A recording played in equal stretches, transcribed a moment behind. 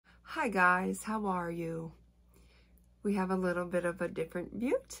Hi guys, how are you? We have a little bit of a different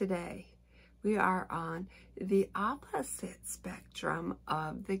view today. We are on the opposite spectrum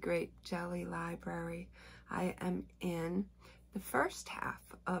of the Great Jelly Library. I am in the first half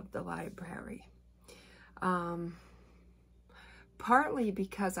of the library. Partly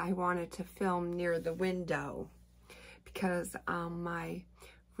because I wanted to film near the window because my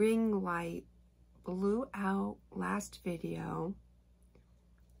ring light blew out last video.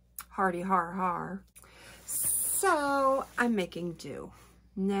 Hardy har har. So I'm making do.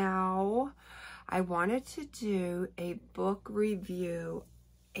 Now I wanted to do a book review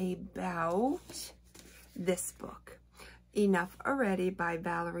about this book, Enough Already by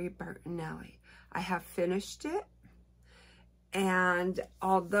Valerie Bertinelli. I have finished it, and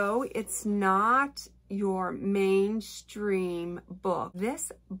although it's not your mainstream book,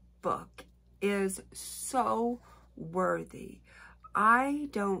 this book is so worthy. I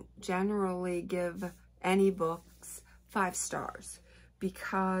don't generally give any books 5 stars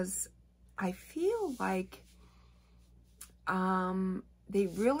because I feel like they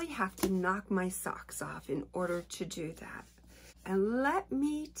really have to knock my socks off in order to do that. And let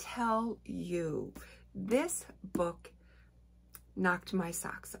me tell you, this book knocked my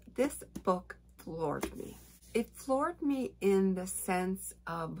socks off. This book floored me. It floored me in the sense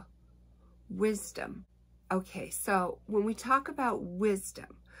of wisdom. Okay, so when we talk about wisdom,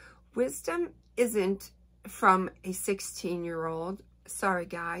 wisdom isn't from a 16-year-old. Sorry,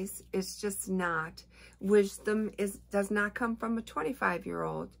 guys, it's just not. Wisdom does not come from a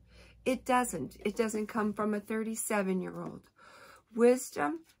 25-year-old. It doesn't. It doesn't come from a 37-year-old.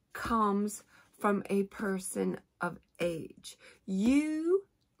 Wisdom comes from a person of age. You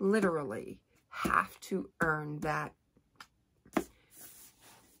literally have to earn that.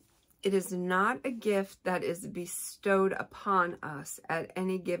 It is not a gift that is bestowed upon us at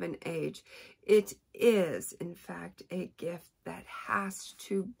any given age. It is, in fact, a gift that has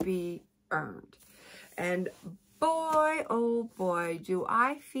to be earned. And boy, oh boy, do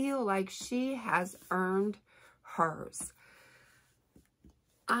I feel like she has earned hers.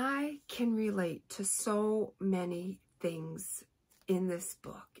 I can relate to so many things in this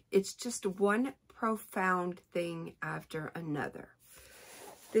book. It's just one profound thing after another.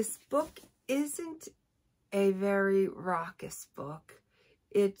 This book isn't a very raucous book.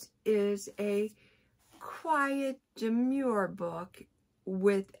 It is a quiet, demure book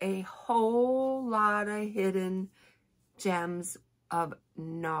with a whole lot of hidden gems of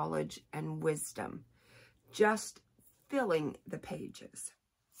knowledge and wisdom, just filling the pages.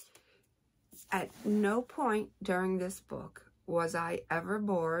 At no point during this book was I ever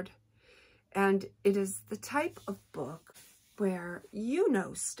bored, and it is the type of book where you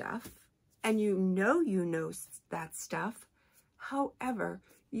know stuff, and you know that stuff. However,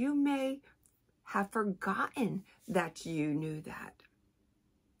 you may have forgotten that you knew that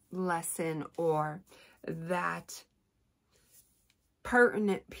lesson or that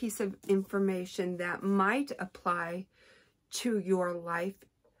pertinent piece of information that might apply to your life.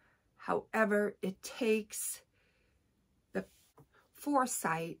 However, it takes the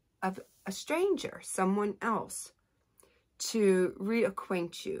foresight of a stranger, someone else, to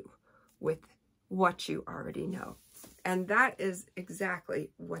reacquaint you with what you already know. And that is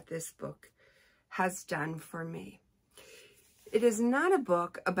exactly what this book has done for me. It is not a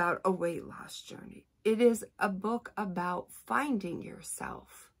book about a weight loss journey. It is a book about finding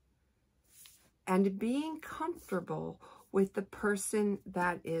yourself and being comfortable with the person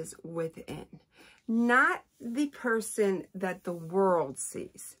that is within, not the person that the world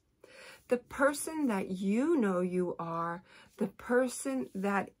sees. The person that you know you are, the person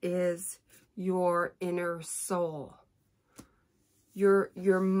that is your inner soul,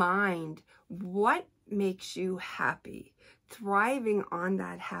 your mind, what makes you happy, thriving on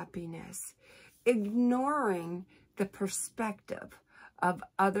that happiness, ignoring the perspective of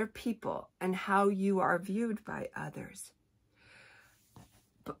other people and how you are viewed by others,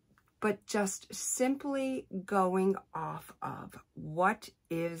 but just simply going off of what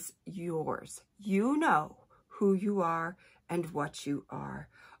is yours. You know who you are and what you are.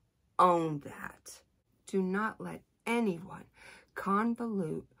 Own that. Do not let anyone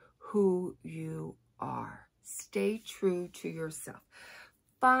convolute who you are. Stay true to yourself.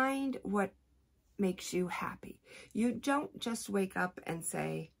 Find what makes you happy. You don't just wake up and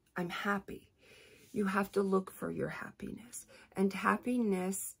say, I'm happy. You have to look for your happiness. And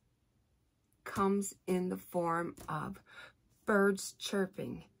happiness comes in the form of birds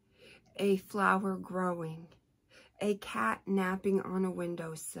chirping, a flower growing, a cat napping on a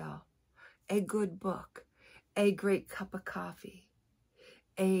windowsill, a good book, a great cup of coffee,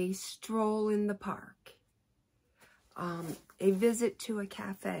 a stroll in the park, a visit to a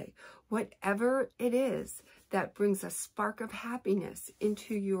cafe, whatever it is that brings a spark of happiness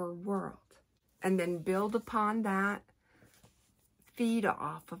into your world. And then build upon that, feed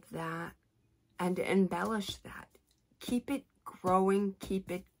off of that, and embellish that. Keep it growing, keep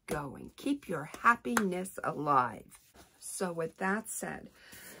it going. Keep your happiness alive. So with that said,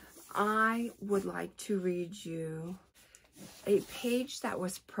 I would like to read you a page that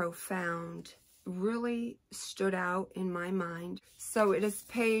was profound, really stood out in my mind. So it is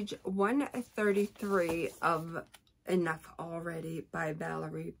page 133 of Enough Already by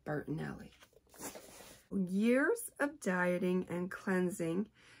Valerie Bertinelli. Years of dieting and cleansing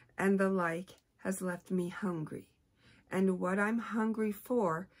and the like has left me hungry, and what I'm hungry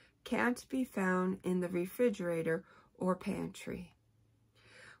for can't be found in the refrigerator or pantry.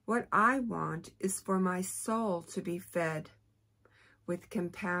 What I want is for my soul to be fed with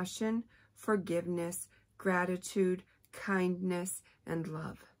compassion, forgiveness, gratitude, kindness, and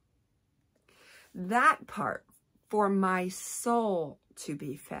love. That part, for my soul to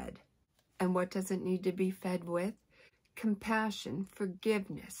be fed. And what does it need to be fed with? Compassion,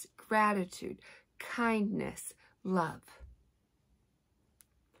 forgiveness, gratitude, kindness, love.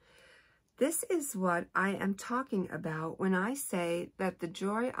 This is what I am talking about when I say that the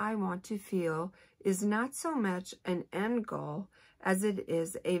joy I want to feel is not so much an end goal as it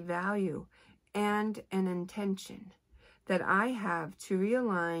is a value and an intention that I have to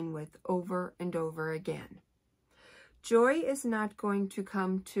realign with over and over again. Joy is not going to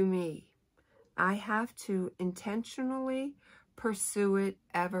come to me. I have to intentionally pursue it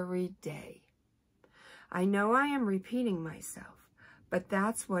every day. I know I am repeating myself, but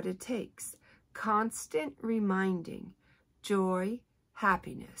that's what it takes. Constant reminding, joy,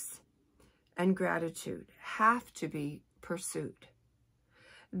 happiness, and gratitude have to be pursued.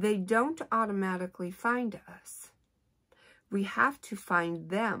 They don't automatically find us. We have to find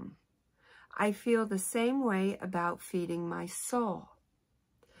them. I feel the same way about feeding my soul.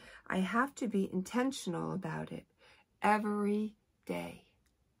 I have to be intentional about it every day.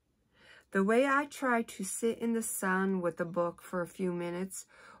 The way I try to sit in the sun with a book for a few minutes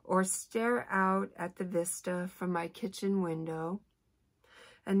or stare out at the vista from my kitchen window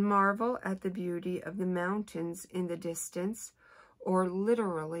and marvel at the beauty of the mountains in the distance, or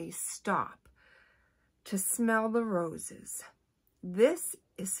literally stop to smell the roses. This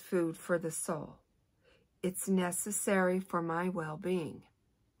is food for the soul. It's necessary for my well-being.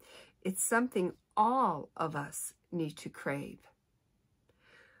 It's something all of us need to crave.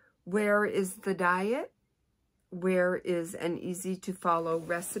 Where is the diet? Where is an easy-to-follow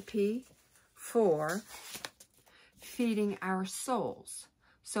recipe for feeding our souls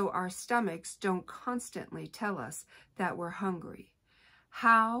so our stomachs don't constantly tell us that we're hungry?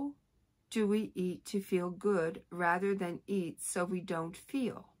 How do we eat to feel good rather than eat so we don't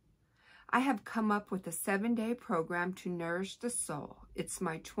feel? I have come up with a 7-day program to nourish the soul. It's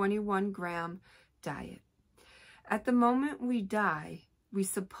my 21-gram diet. At the moment we die, we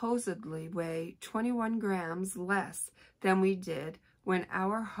supposedly weigh 21 grams less than we did when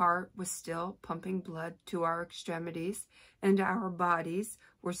our heart was still pumping blood to our extremities and our bodies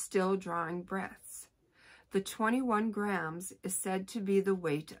were still drawing breaths. The 21 grams is said to be the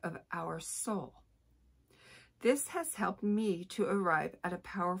weight of our soul. This has helped me to arrive at a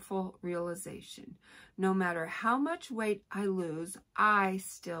powerful realization. No matter how much weight I lose, I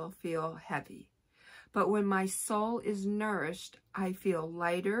still feel heavy. But when my soul is nourished, I feel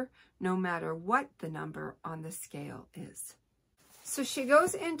lighter no matter what the number on the scale is. So she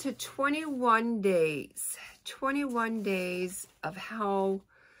goes into 21 days of how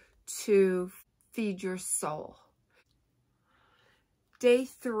to feed your soul. Day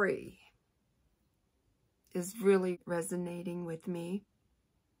 3 is really resonating with me.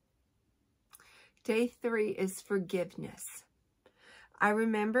 Day 3 is forgiveness. I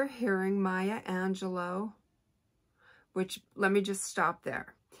remember hearing Maya Angelou, which, let me just stop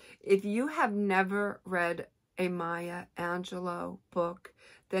there. If you have never read a Maya Angelou book,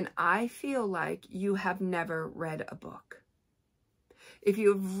 then I feel like you have never read a book. If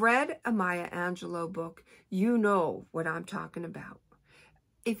you've read a Maya Angelou book, you know what I'm talking about.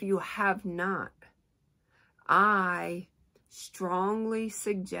 If you have not, I strongly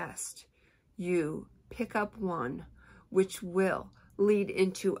suggest you pick up one which will lead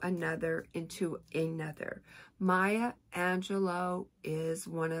into another, Maya Angelou is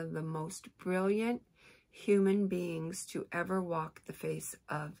one of the most brilliant human beings to ever walk the face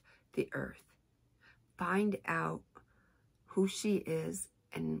of the earth. Find out who she is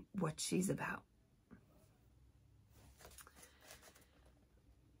and what she's about.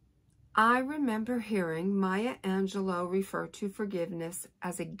 I remember hearing Maya Angelou refer to forgiveness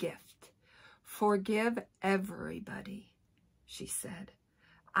as a gift. Forgive everybody, she said.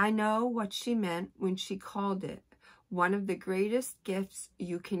 I know what she meant when she called it one of the greatest gifts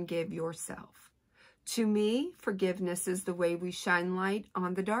you can give yourself. To me, forgiveness is the way we shine light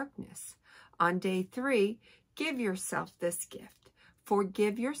on the darkness. On day 3, give yourself this gift.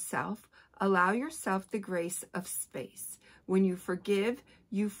 Forgive yourself. Allow yourself the grace of space. When you forgive,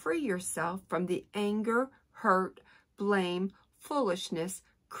 you free yourself from the anger, hurt, blame, foolishness,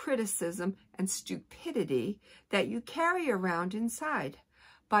 criticism, and stupidity that you carry around inside.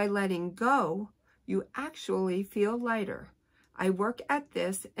 By letting go, you actually feel lighter. I work at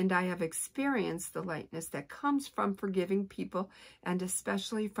this, and I have experienced the lightness that comes from forgiving people, and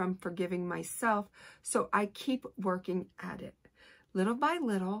especially from forgiving myself, so I keep working at it. Little by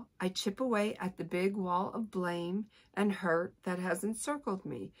little, I chip away at the big wall of blame and hurt that has encircled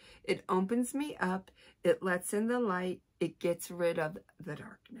me. It opens me up, it lets in the light, it gets rid of the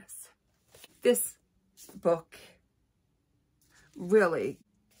darkness. This book, really,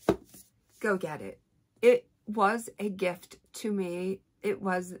 go get it. It was a gift to me. It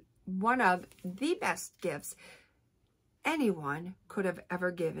was one of the best gifts anyone could have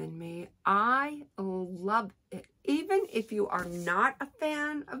ever given me. I love it. Even if you are not a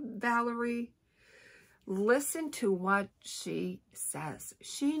fan of Valerie, listen to what she says.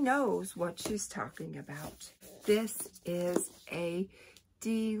 She knows what she's talking about. This is a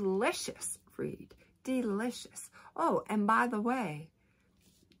delicious read. Delicious. Oh, and by the way,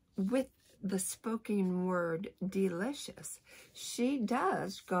 with the spoken word delicious, she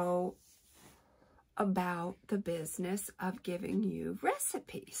does go about the business of giving you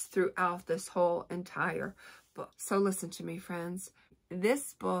recipes throughout this whole entire book. So listen to me, friends.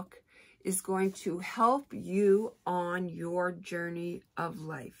 This book is going to help you on your journey of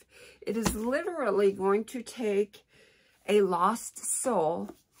life. It is literally going to take a lost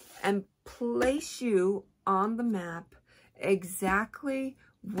soul and place you on the map exactly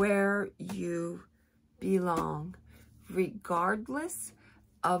where you belong, regardless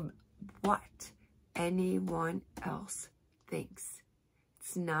of what anyone else thinks.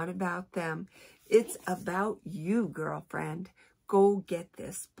 It's not about them. It's about you, girlfriend. Go get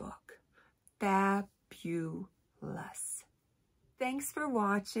this book. Fabulous. Thanks for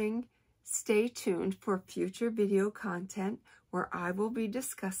watching. Stay tuned for future video content where I will be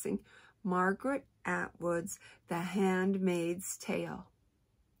discussing Margaret Atwood's The Handmaid's Tale.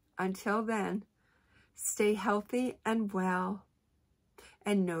 Until then, stay healthy and well,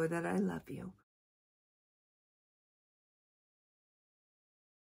 and know that I love you.